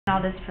all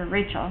this for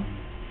Rachel.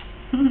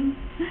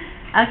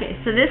 Okay,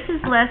 so this is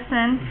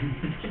lesson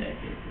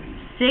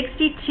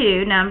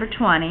 62, number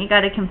 20.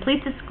 Got to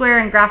complete the square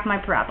and graph my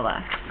parabola.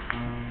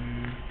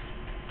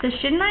 So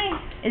shouldn't I?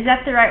 Is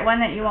that the right one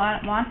that you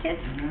wanted?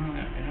 No,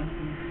 I don't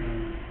think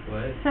so.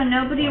 What? So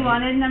nobody 20?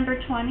 wanted number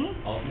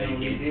 20? I'll take No, it.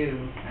 we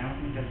do. I don't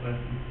think that's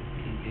lesson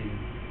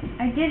 62.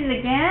 I did it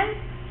again?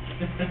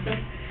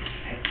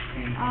 I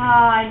think.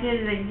 Oh, I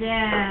did it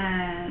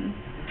again.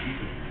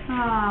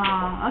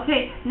 Oh,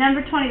 okay,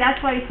 number 20,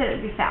 that's why you said it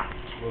would be fast.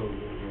 Whoa, whoa,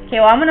 whoa. Okay,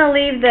 well, I'm going to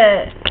leave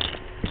the...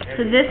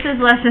 So this is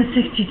lesson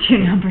 62,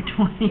 number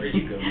 20. Where'd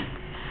you go?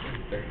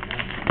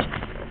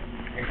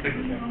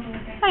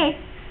 Hey,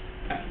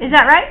 is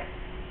that right?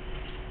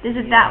 Is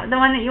it that the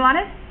one that you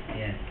wanted?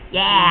 Yes.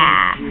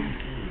 Yeah.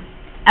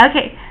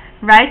 Okay,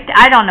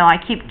 I don't know, I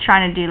keep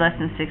trying to do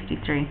lesson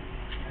 63.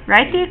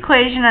 Write the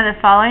equation of the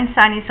following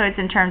sinusoids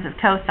in terms of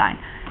cosine.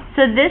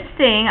 So this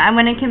thing, I'm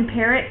going to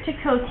compare it to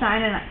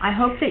cosine, and I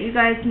hope that you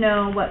guys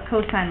know what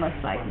cosine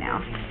looks like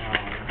now.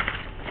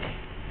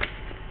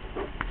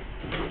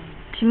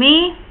 To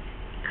me,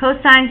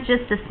 cosine's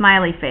just a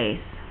smiley face,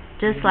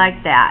 just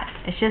like that.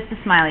 It's just a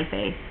smiley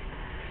face.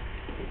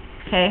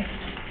 Okay?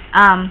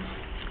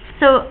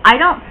 So I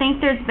don't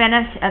think there's been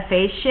a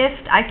phase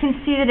shift. I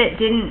can see that it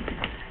didn't,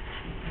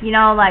 you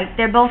know, like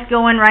they're both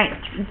going right,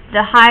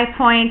 the high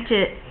point,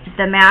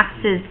 the max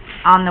is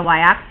on the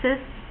y-axis.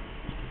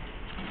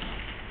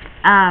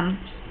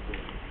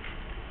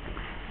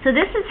 So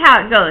this is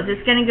how it goes.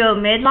 It's going to go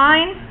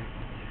midline,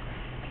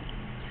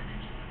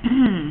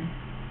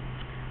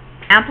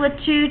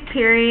 amplitude,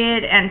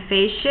 period, and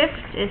phase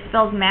shift. It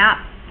spells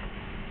maps.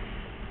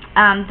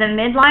 The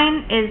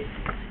midline is,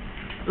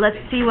 let's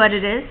see what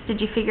it is. Did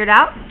you figure it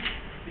out?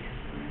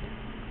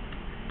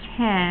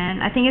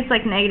 10. I think it's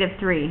like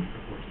 -3.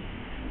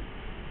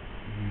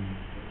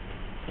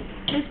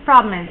 Whose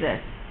problem is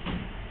this?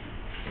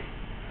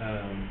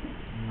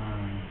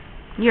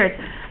 Yours.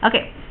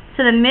 Okay,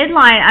 so the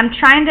midline, I'm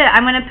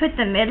going to put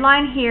the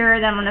midline here,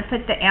 then I'm going to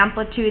put the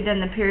amplitude, then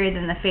the period,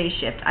 then the phase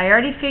shift. I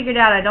already figured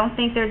out I don't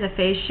think there's a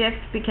phase shift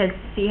because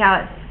see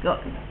how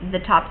the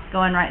top's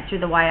going right through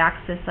the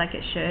y-axis like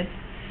it should.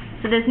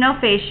 So there's no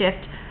phase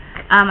shift.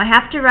 I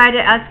have to write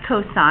it as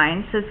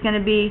cosine, so it's going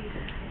to be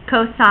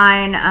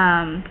cosine,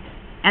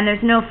 and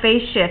there's no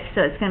phase shift,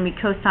 so it's going to be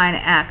cosine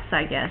x,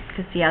 I guess,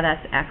 because see how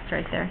that's x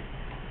right there.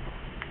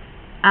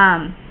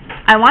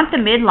 I want the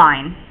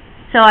midline.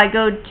 So I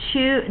go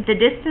the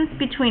distance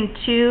between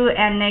 2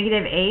 and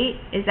 -8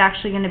 is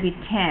actually going to be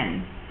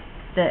 10,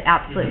 the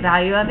absolute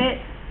value of it.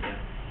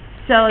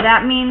 So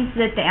that means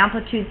that the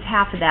amplitude's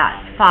half of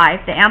that,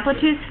 5. The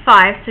amplitude's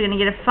 5, so you're going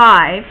to get a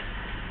 5.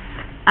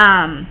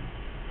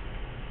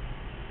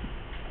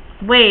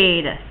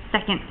 Wait a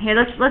second. Here,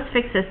 let's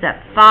fix this up.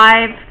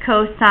 5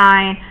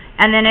 cosine,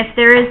 and then if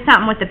there is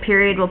something with the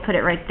period, we'll put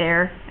it right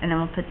there, and then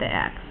we'll put the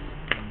x.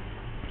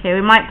 Okay,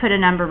 we might put a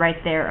number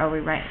right there, or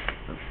we might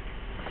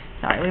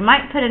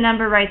put a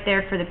number right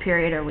there for the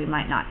period, or we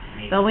might not.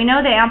 But we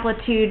know the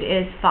amplitude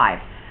is 5.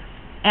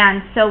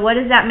 And so what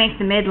does that make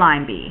the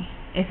midline be?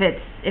 If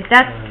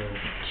that's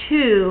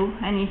 2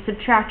 and you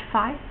subtract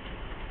 5?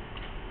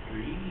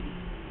 3.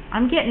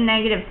 I'm getting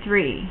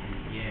 -3.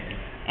 Yeah.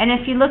 And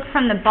if you look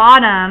from the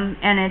bottom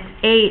and it's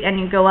 8 and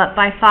you go up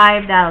by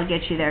 5, that'll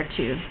get you there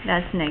too.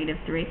 That's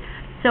 -3.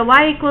 So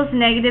y equals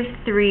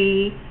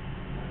 -3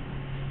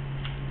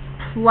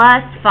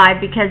 plus 5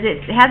 because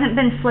it hasn't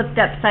been flipped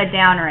upside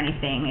down or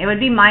anything. It would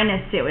be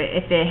minus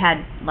if it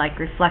had like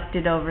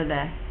reflected over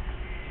the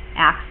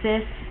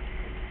axis.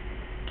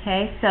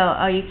 Okay, so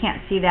oh, you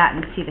can't see that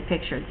and see the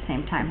picture at the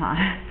same time, huh?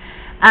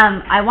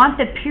 I want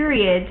the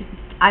period.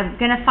 I'm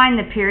going to find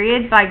the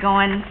period by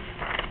going,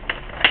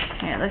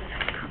 here, let's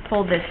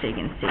hold this so you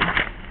can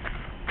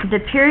see. The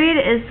period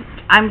is,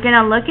 I'm going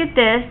to look at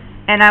this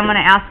and I'm going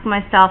to ask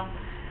myself,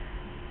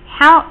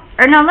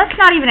 no, let's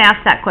not even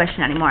ask that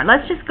question anymore.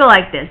 Let's just go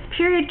like this.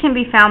 Period can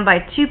be found by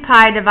 2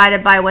 pi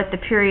divided by what the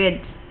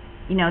period,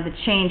 you know, the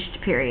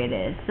changed period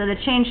is. So the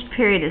changed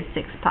period is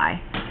 6 pi.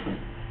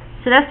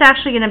 So that's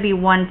actually going to be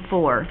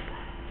 1/4.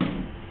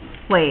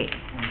 Wait.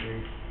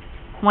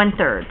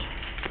 1/3.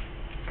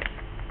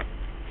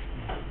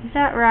 Is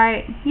that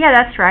right? Yeah,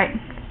 that's right.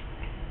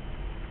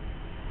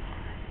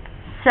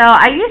 So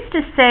I used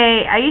to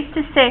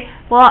say,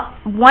 well,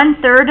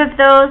 1/3 of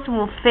those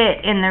will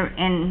fit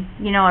in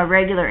you know, a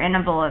regular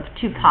interval of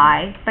 2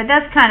 pi. But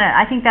that's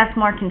I think that's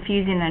more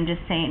confusing than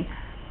just saying,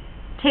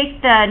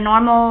 take the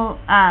normal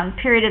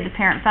period of the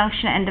parent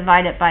function and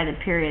divide it by the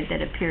period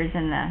that appears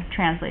in the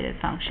translated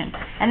function.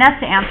 And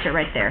that's the answer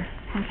right there.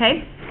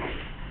 Okay?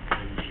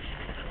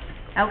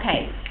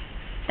 Okay.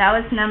 That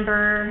was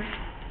number,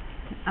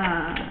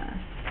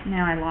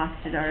 now I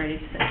lost it already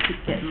because I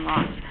keep getting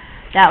lost.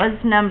 That was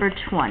number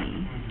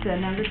 20. So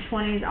number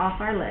 20 is off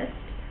our list.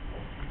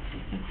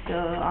 Let's go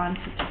on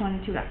to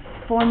 22. Got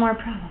 4 more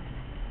problems.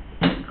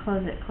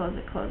 Close it, close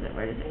it, close it.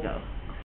 Where does it go?